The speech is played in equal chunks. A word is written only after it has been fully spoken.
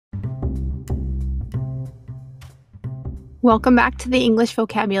Welcome back to the English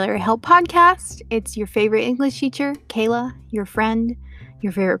Vocabulary Help Podcast. It's your favorite English teacher, Kayla, your friend,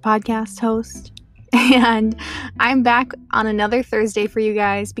 your favorite podcast host. And I'm back on another Thursday for you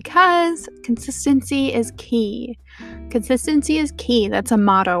guys because consistency is key. Consistency is key. That's a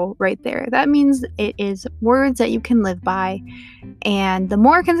motto right there. That means it is words that you can live by. And the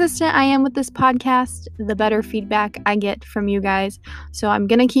more consistent I am with this podcast, the better feedback I get from you guys. So I'm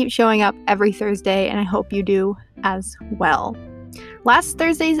going to keep showing up every Thursday, and I hope you do as well. Last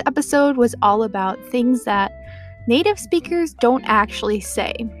Thursday's episode was all about things that native speakers don't actually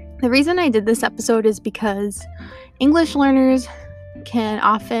say. The reason I did this episode is because English learners can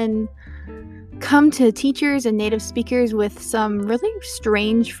often come to teachers and native speakers with some really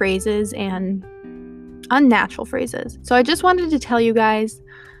strange phrases and unnatural phrases. So I just wanted to tell you guys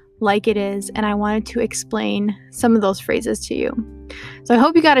like it is, and I wanted to explain some of those phrases to you. So I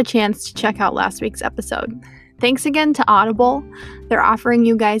hope you got a chance to check out last week's episode. Thanks again to Audible. They're offering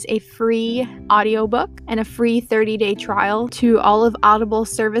you guys a free audiobook and a free 30-day trial to all of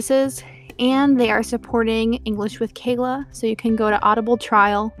Audible's services, and they are supporting English with Kayla. So you can go to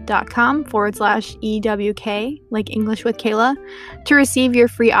audibletrial.com/EWK, like English with Kayla, to receive your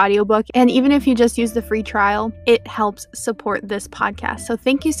free audiobook. And even if you just use the free trial, it helps support this podcast. So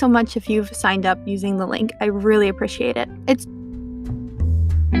thank you so much if you've signed up using the link. I really appreciate it. It's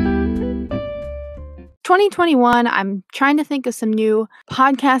 2021, I'm trying to think of some new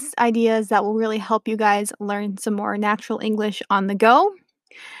podcast ideas that will really help you guys learn some more natural English on the go.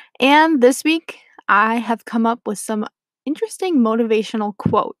 And this week, I have come up with some interesting motivational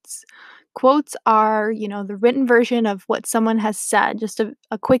quotes. Quotes are, the written version of what someone has said, just a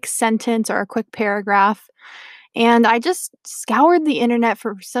quick sentence or a quick paragraph. And I just scoured the internet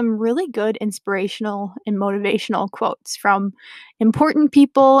for some really good inspirational and motivational quotes from important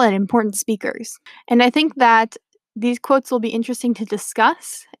people and important speakers. And I think that these quotes will be interesting to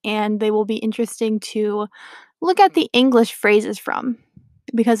discuss, and they will be interesting to look at the English phrases from,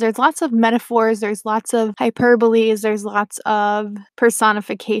 because there's lots of metaphors, there's lots of hyperboles, there's lots of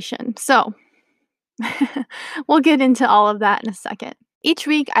personification. So we'll get into all of that in a second. Each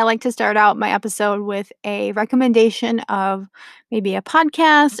week, I like to start out my episode with a recommendation of maybe a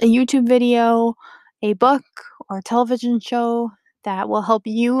podcast, a YouTube video, a book, or a television show that will help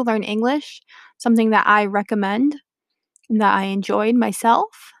you learn English, something that I recommend and that I enjoyed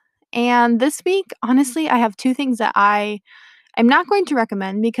myself. And this week, honestly, I have two things that I'm not going to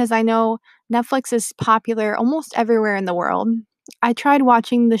recommend because I know Netflix is popular almost everywhere in the world. I tried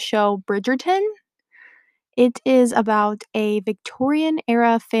watching the show Bridgerton. It is about a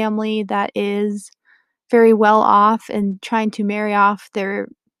Victorian-era family that is very well off and trying to marry off their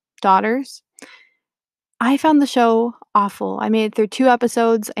daughters. I found the show awful. I made it through 2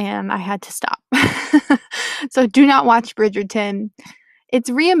 episodes and I had to stop. So do not watch Bridgerton. It's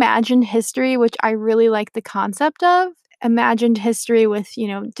reimagined history, which I really like the concept of. Imagined history with,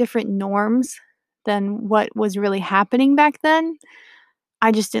 different norms than what was really happening back then.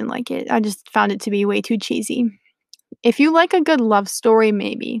 I just didn't like it. I just found it to be way too cheesy. If you like a good love story,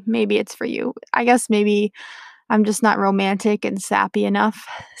 maybe it's for you. I guess maybe I'm just not romantic and sappy enough.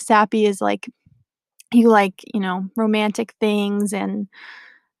 Sappy is like, you like, romantic things and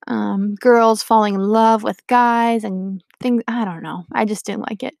girls falling in love with guys and things. I don't know. I just didn't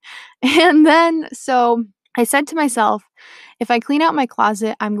like it. And then, so I said to myself, if I clean out my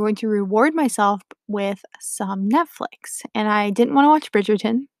closet, I'm going to reward myself with some Netflix. And I didn't want to watch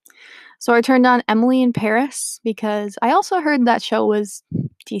Bridgerton. So I turned on Emily in Paris because I also heard that show was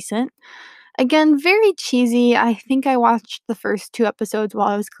decent. Again, very cheesy. I think I watched the first 2 episodes while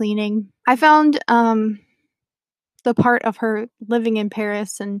I was cleaning. I found the part of her living in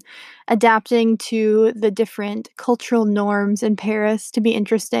Paris and adapting to the different cultural norms in Paris to be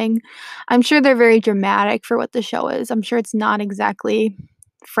interesting. I'm sure they're very dramatic for what the show is. I'm sure it's not exactly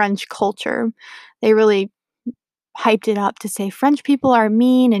French culture. They really hyped it up to say French people are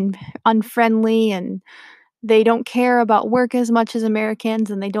mean and unfriendly and they don't care about work as much as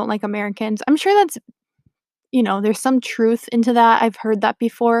Americans and they don't like Americans. I'm sure that's, there's some truth into that. I've heard that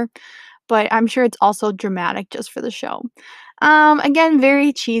before. But I'm sure it's also dramatic just for the show. Again,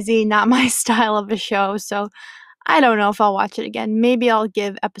 very cheesy, not my style of a show, so I don't know if I'll watch it again. Maybe I'll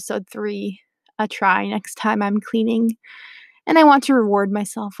give episode 3 a try next time I'm cleaning, and I want to reward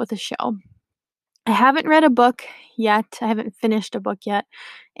myself with a show. I haven't read a book yet. I haven't finished a book yet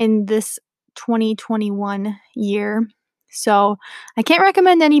in this 2021 year, so I can't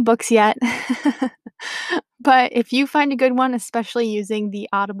recommend any books yet. But if you find a good one, especially using the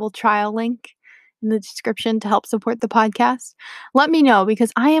Audible trial link in the description to help support the podcast, let me know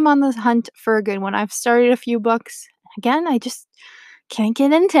because I am on the hunt for a good one. I've started a few books, again, I just can't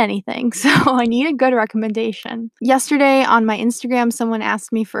get into anything, so I need a good recommendation. Yesterday on my Instagram, someone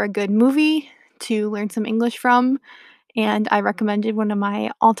asked me for a good movie to learn some English from, and I recommended one of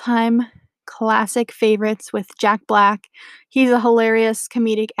my all-time classic favorites with Jack Black. He's a hilarious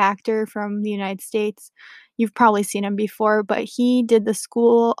comedic actor from the United States. You've probably seen him before, but he did the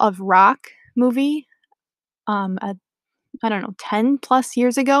School of Rock movie, I don't know, 10 plus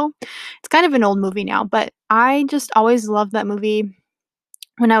years ago. It's kind of an old movie now, but I just always loved that movie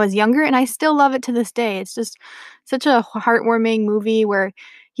when I was younger, and I still love it to this day. It's just such a heartwarming movie where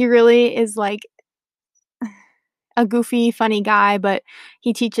he really is like a goofy, funny guy, but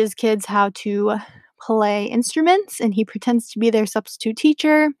he teaches kids how to play instruments and he pretends to be their substitute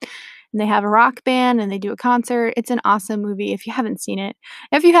teacher. And they have a rock band and they do a concert. It's an awesome movie if you haven't seen it.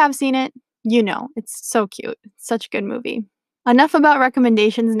 If you have seen it, you know, it's so cute. It's such a good movie. Enough about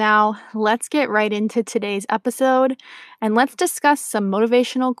recommendations now. Let's get right into today's episode and let's discuss some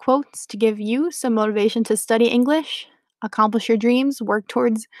motivational quotes to give you some motivation to study English, accomplish your dreams, work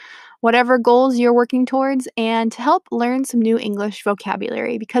towards whatever goals you're working towards, and to help learn some new English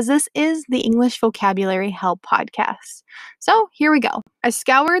vocabulary because this is the English Vocabulary Help Podcast. So here we go. I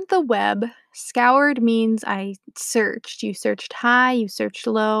scoured the web. Scoured means I searched. You searched high, you searched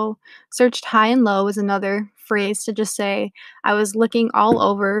low. Searched high and low is another phrase to just say I was looking all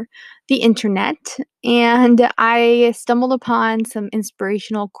over the internet and I stumbled upon some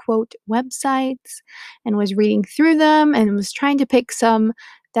inspirational quote websites and was reading through them and was trying to pick some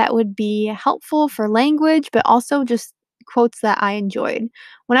that would be helpful for language, but also just quotes that I enjoyed.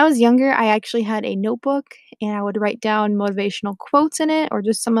 When I was younger, I actually had a notebook and I would write down motivational quotes in it or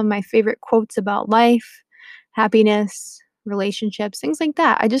just some of my favorite quotes about life, happiness, relationships, things like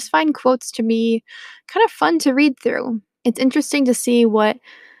that. I just find quotes to be kind of fun to read through. It's interesting to see what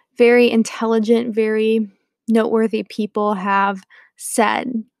very intelligent, very noteworthy people have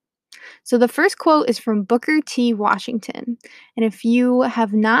said. So the first quote is from Booker T. Washington. And if you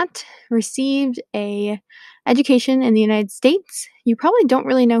have not received a education in the United States, you probably don't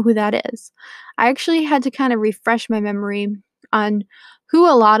really know who that is. I actually had to kind of refresh my memory on who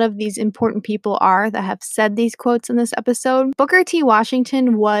a lot of these important people are that have said these quotes in this episode. Booker T.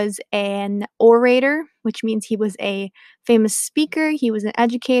 Washington was an orator, which means he was a famous speaker, he was an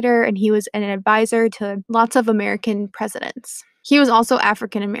educator, and he was an advisor to lots of American presidents. He was also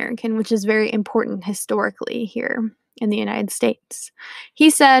African American, which is very important historically here in the United States.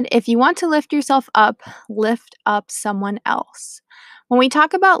 He said, if you want to lift up someone else. When we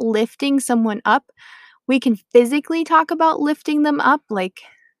talk about lifting someone up, we can physically talk about lifting them up, like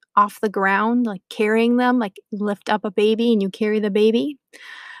off the ground, like carrying them, like lift up a baby and you carry the baby.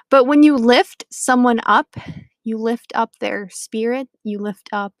 But when you lift someone up, you lift up their spirit, you lift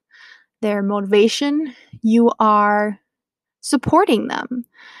up their motivation, you are supporting them.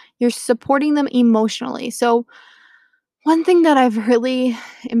 You're supporting them emotionally. So, one thing that I've really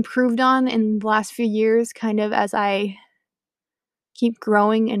improved on in the last few years, kind of as I keep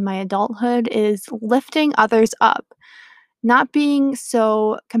growing in my adulthood, is lifting others up, not being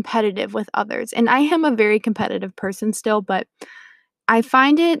so competitive with others. And I am a very competitive person still, but I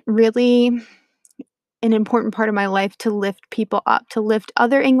find it really an important part of my life to lift people up, to lift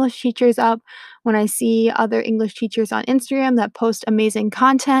other English teachers up. When I see other English teachers on Instagram that post amazing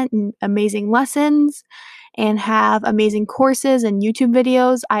content and amazing lessons and have amazing courses and YouTube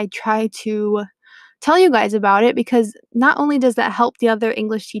videos, I try to tell you guys about it because not only does that help the other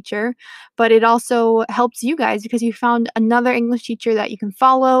English teacher, but it also helps you guys because you found another English teacher that you can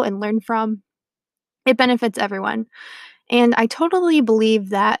follow and learn from. It benefits everyone. And I totally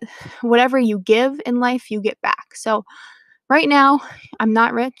believe that whatever you give in life, you get back. So right now, I'm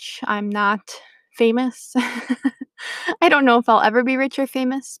not rich. I'm not famous. I don't know if I'll ever be rich or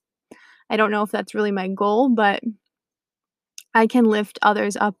famous. I don't know if that's really my goal, but I can lift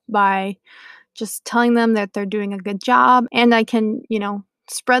others up by just telling them that they're doing a good job and I can,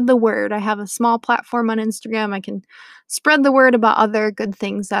 spread the word. I have a small platform on Instagram. I can spread the word about other good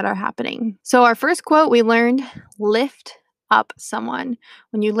things that are happening. So our first quote we learned, lift up someone.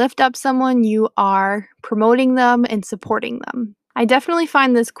 When you lift up someone, you are promoting them and supporting them. I definitely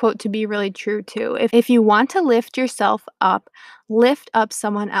find this quote to be really true too. If you want to lift yourself up, lift up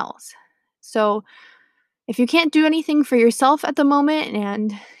someone else. So if you can't do anything for yourself at the moment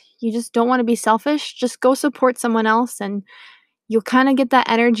and you just don't want to be selfish, just go support someone else and you'll kind of get that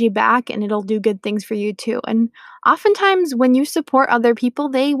energy back and it'll do good things for you too. And oftentimes when you support other people,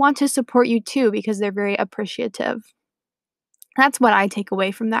 they want to support you too because they're very appreciative. That's what I take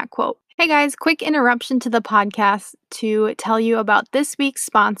away from that quote. Hey guys, quick interruption to the podcast to tell you about this week's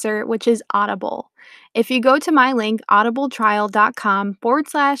sponsor, which is Audible. If you go to my link,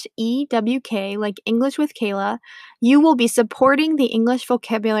 audibletrial.com/EWK, like English with Kayla, you will be supporting the English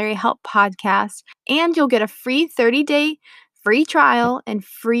Vocabulary Help podcast, and you'll get a free 30-day free trial and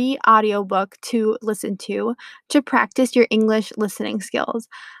free audiobook to listen to practice your English listening skills.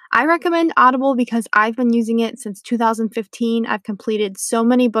 I recommend Audible because I've been using it since 2015. I've completed so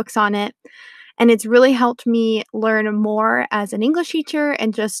many books on it, and it's really helped me learn more as an English teacher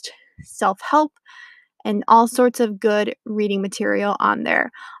and just self help and all sorts of good reading material on there.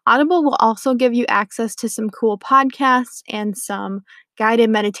 Audible will also give you access to some cool podcasts and some guided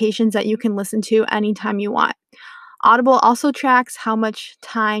meditations that you can listen to anytime you want. Audible also tracks how much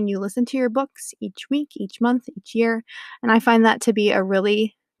time you listen to your books each week, each month, each year, and I find that to be a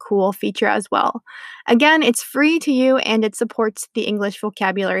really cool feature as well. Again, it's free to you and it supports the English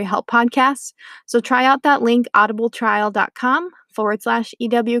Vocabulary Help podcast. So try out that link,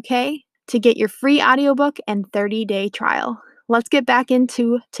 audibletrial.com/EWK, to get your free audiobook and 30-day trial. Let's get back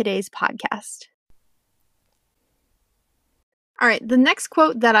into today's podcast. All right, the next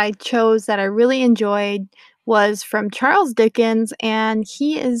quote that I chose that I really enjoyed was from Charles Dickens, and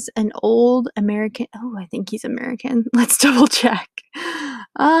he is an old American. Oh, I think he's American. Let's double check.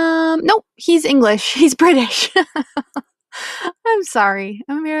 Nope, he's English. He's British. I'm sorry.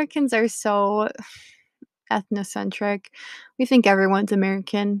 Americans are so ethnocentric. We think everyone's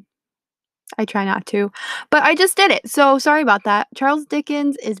American. I try not to, but I just did it. So sorry about that. Charles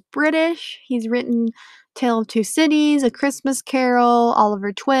Dickens is British. He's written Tale of Two Cities, A Christmas Carol,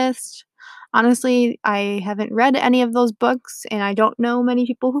 Oliver Twist. Honestly, I haven't read any of those books, and I don't know many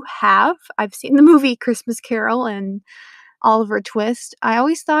people who have. I've seen the movie Christmas Carol and Oliver Twist. I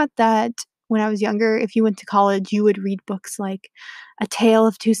always thought that when I was younger, if you went to college, you would read books like A Tale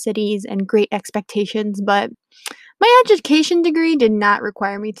of Two Cities and Great Expectations, but my education degree did not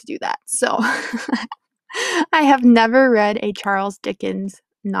require me to do that. So I have never read a Charles Dickens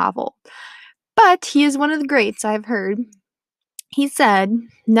novel, but he is one of the greats I've heard. He said,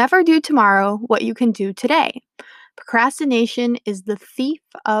 "Never do tomorrow what you can do today. Procrastination is the thief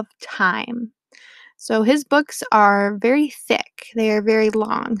of time." So his books are very thick, they are very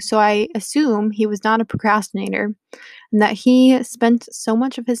long. So I assume he was not a procrastinator and that he spent so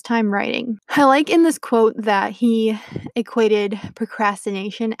much of his time writing. I like in this quote that he equated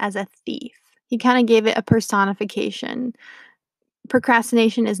procrastination as a thief. He kind of gave it a personification.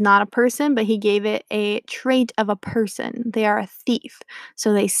 Procrastination is not a person, but he gave it a trait of a person. They are a thief,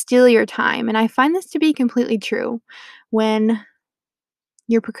 so they steal your time. And I find this to be completely true. When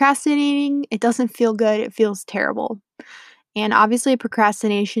you're procrastinating, it doesn't feel good, it feels terrible. And obviously,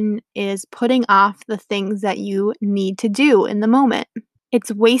 procrastination is putting off the things that you need to do in the moment.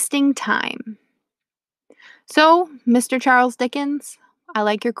 It's wasting time. So, Mr. Charles Dickens, I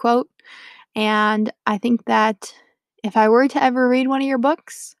like your quote. And I think that if I were to ever read one of your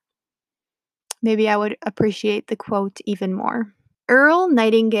books, maybe I would appreciate the quote even more. Earl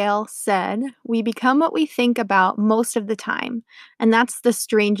Nightingale said, "We become what we think about most of the time, and that's the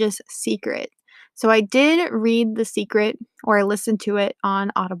strangest secret." So I did read The Secret, or I listened to it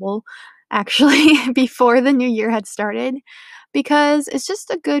on Audible, actually, before the new year had started, because it's just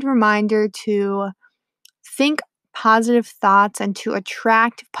a good reminder to think positive thoughts and to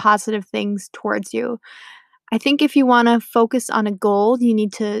attract positive things towards you. I think if you want to focus on a goal, you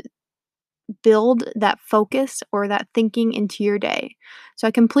need to build that focus or that thinking into your day. So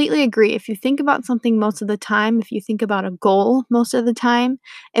I completely agree. If you think about something most of the time, if you think about a goal most of the time,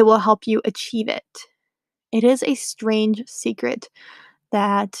 it will help you achieve it. It is a strange secret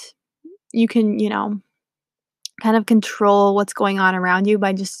that you can, kind of control what's going on around you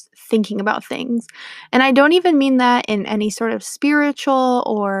by just thinking about things. And I don't even mean that in any sort of spiritual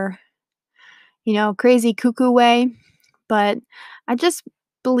or, crazy cuckoo way, but I just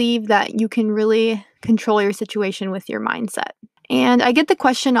believe that you can really control your situation with your mindset. And I get the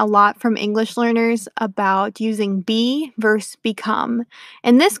question a lot from English learners about using be versus become.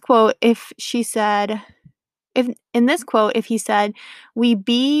 In this quote, if he said, "We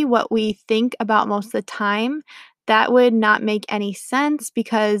be what we think about most of the time," that would not make any sense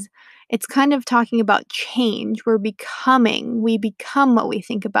because it's kind of talking about change. We become what we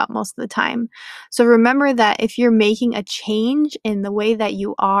think about most of the time. So remember that if you're making a change in the way that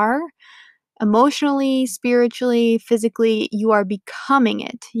you are, emotionally, spiritually, physically, you are becoming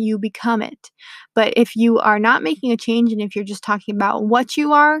it. You become it. But if you are not making a change and if you're just talking about what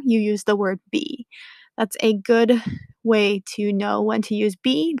you are, you use the word be. That's a good way to know when to use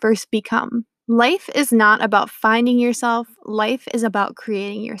be versus become. Life is not about finding yourself, life is about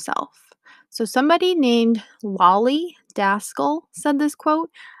creating yourself. So somebody named Lolly Daskal said this quote.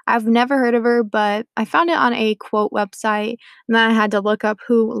 I've never heard of her, but I found it on a quote website, and then I had to look up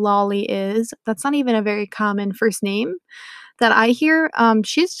who Lolly is. That's not even a very common first name that I hear.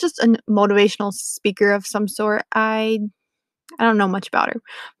 She's just a motivational speaker of some sort. I don't know much about her,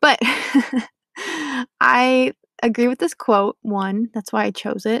 but I agree with this quote. One, that's why I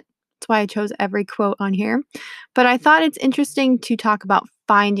chose it. That's why I chose every quote on here. But I thought it's interesting to talk about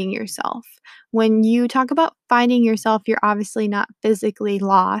finding yourself. When you talk about finding yourself, you're obviously not physically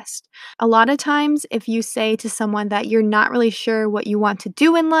lost. A lot of times, if you say to someone that you're not really sure what you want to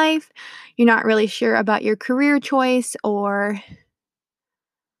do in life, you're not really sure about your career choice or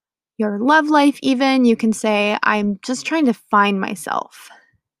your love life, even, you can say, I'm just trying to find myself.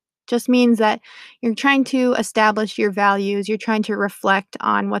 Just means that you're trying to establish your values, you're trying to reflect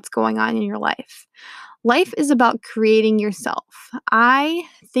on what's going on in your life. Life is about creating yourself. I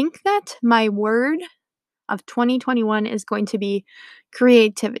think that my word of 2021 is going to be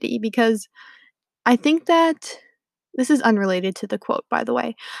creativity because I think that this is unrelated to the quote, by the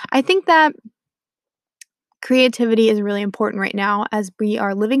way. I think that creativity is really important right now as we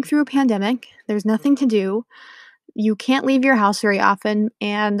are living through a pandemic. There's nothing to do. You can't leave your house very often,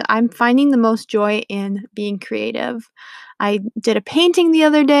 and I'm finding the most joy in being creative. I did a painting the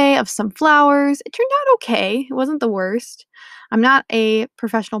other day of some flowers. It turned out okay. It wasn't the worst. I'm not a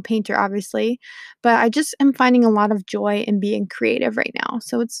professional painter, obviously, but I just am finding a lot of joy in being creative right now.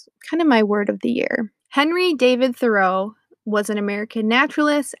 So it's kind of my word of the year. Henry David Thoreau was an American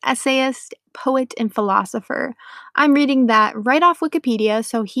naturalist, essayist, poet, and philosopher. I'm reading that right off Wikipedia,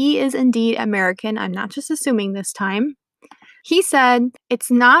 so he is indeed American. I'm not just assuming this time. He said,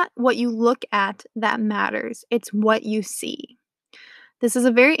 "It's not what you look at that matters, it's what you see." This is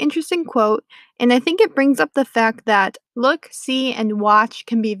a very interesting quote, and I think it brings up the fact that look, see, and watch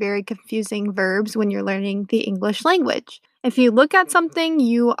can be very confusing verbs when you're learning the English language. If you look at something,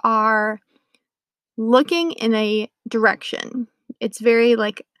 you are looking in a direction. It's very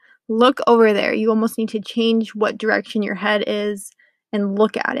like, look over there. You almost need to change what direction your head is and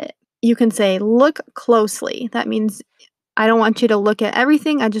look at it. You can say, look closely. That means I don't want you to look at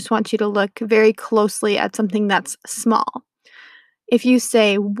everything. I just want you to look very closely at something that's small. If you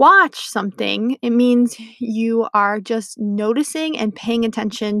say watch something, it means you are just noticing and paying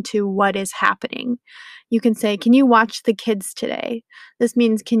attention to what is happening. You can say, can you watch the kids today? This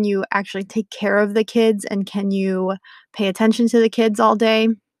means, can you actually take care of the kids and can you pay attention to the kids all day?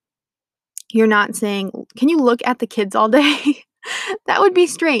 You're not saying, can you look at the kids all day? That would be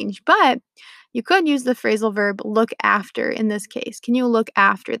strange, but you could use the phrasal verb look after in this case. Can you look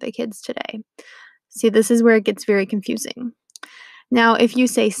after the kids today? See, this is where it gets very confusing. Now, if you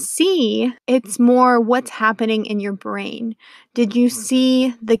say see, it's more what's happening in your brain. Did you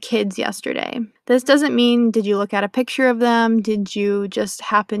see the kids yesterday? This doesn't mean did you look at a picture of them? Did you just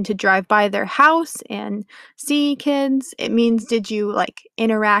happen to drive by their house and see kids? It means did you like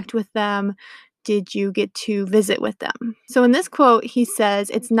interact with them? Did you get to visit with them? So in this quote, he says,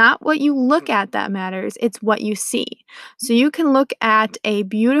 it's not what you look at that matters, it's what you see. So you can look at a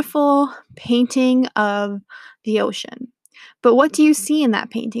beautiful painting of the ocean. But what do you see in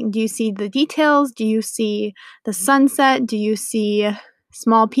that painting? Do you see the details? Do you see the sunset? Do you see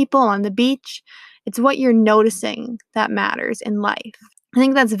small people on the beach? It's what you're noticing that matters in life. I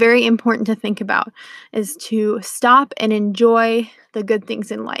think that's very important to think about, is to stop and enjoy the good things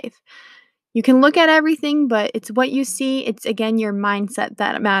in life. You can look at everything, but it's what you see. It's, again, your mindset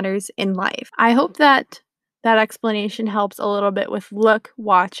that matters in life. I hope that that explanation helps a little bit with look,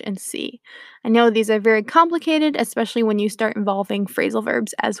 watch, and see. I know these are very complicated, especially when you start involving phrasal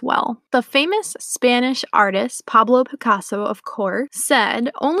verbs as well. The famous Spanish artist Pablo Picasso, of course, said,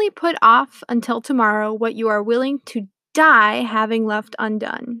 "Only put off until tomorrow what you are willing to die having left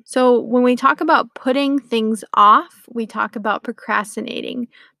undone." So when we talk about putting things off, we talk about procrastinating.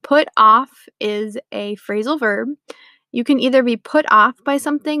 Put off is a phrasal verb. You can either be put off by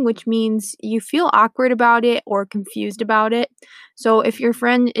something, which means you feel awkward about it or confused about it. So if your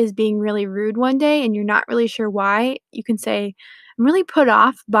friend is being really rude one day and you're not really sure why, you can say, I'm really put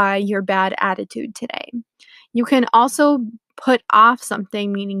off by your bad attitude today. You can also put off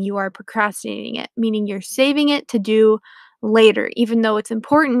something, meaning you are procrastinating it, meaning you're saving it to do later, even though it's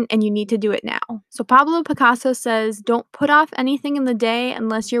important and you need to do it now. So Pablo Picasso says, don't put off anything in the day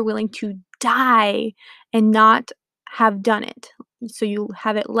unless you're willing to die and not have done it. So you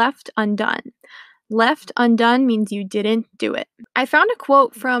have it left undone. Left undone means you didn't do it. I found a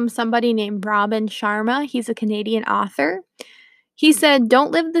quote from somebody named Robin Sharma. He's a Canadian author. He said,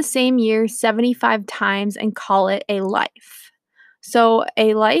 don't live the same year 75 times and call it a life. So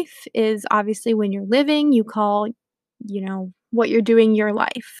a life is obviously when you're living, you call, what you're doing your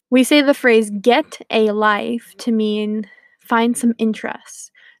life. We say the phrase get a life to mean find some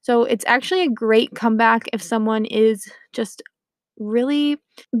interest. So it's actually a great comeback if someone is just really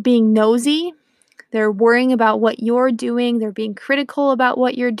being nosy. They're worrying about what you're doing, they're being critical about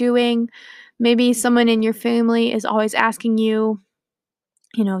what you're doing. Maybe someone in your family is always asking you,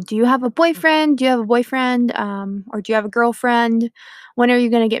 do you have a boyfriend? Do you have a boyfriend? Or do you have a girlfriend? When are you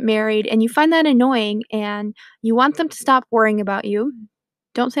going to get married? And you find that annoying and you want them to stop worrying about you.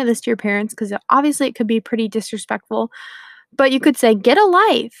 Don't say this to your parents because obviously it could be pretty disrespectful. But you could say, get a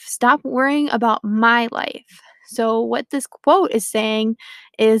life. Stop worrying about my life. So, what this quote is saying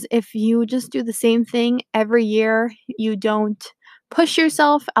is if you just do the same thing every year, you don't push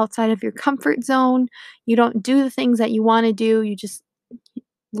yourself outside of your comfort zone, you don't do the things that you want to do, you just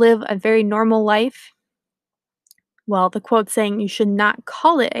live a very normal life. Well, the quote's saying you should not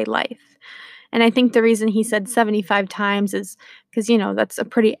call it a life. And I think the reason he said 75 times is because, that's a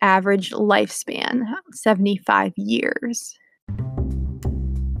pretty average lifespan, 75 years.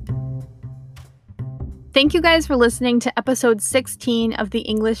 Thank you guys for listening to episode 16 of the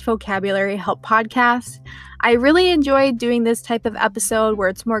English Vocabulary Help Podcast. I really enjoyed doing this type of episode where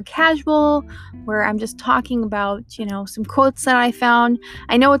it's more casual, where I'm just talking about, some quotes that I found.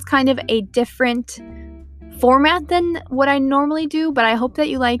 I know it's kind of a different format than what I normally do, but I hope that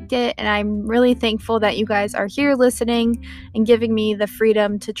you liked it, and I'm really thankful that you guys are here listening and giving me the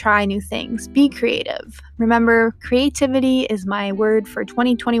freedom to try new things. Be creative. Remember, creativity is my word for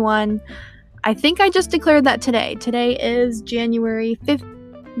 2021. I think I just declared that today. Today is January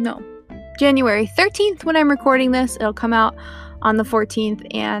 13th when I'm recording this. It'll come out on the 14th,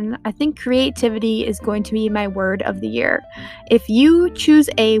 and I think creativity is going to be my word of the year. If you choose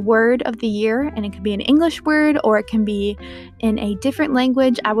a word of the year, and it could be an English word or it can be in a different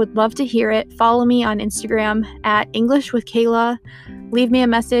language, I would love to hear it. Follow me on Instagram at English with Kayla. Leave me a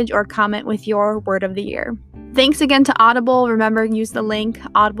message or comment with your word of the year. Thanks again to Audible. Remember, use the link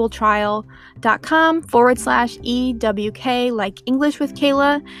audibletrial.com/EWK, like English with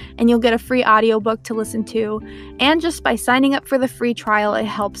Kayla, and you'll get a free audiobook to listen to. And just by signing up for the free trial, it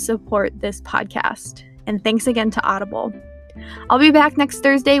helps support this podcast. And thanks again to Audible. I'll be back next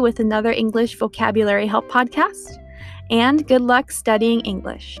Thursday with another English Vocabulary Help podcast. And good luck studying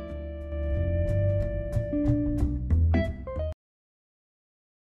English.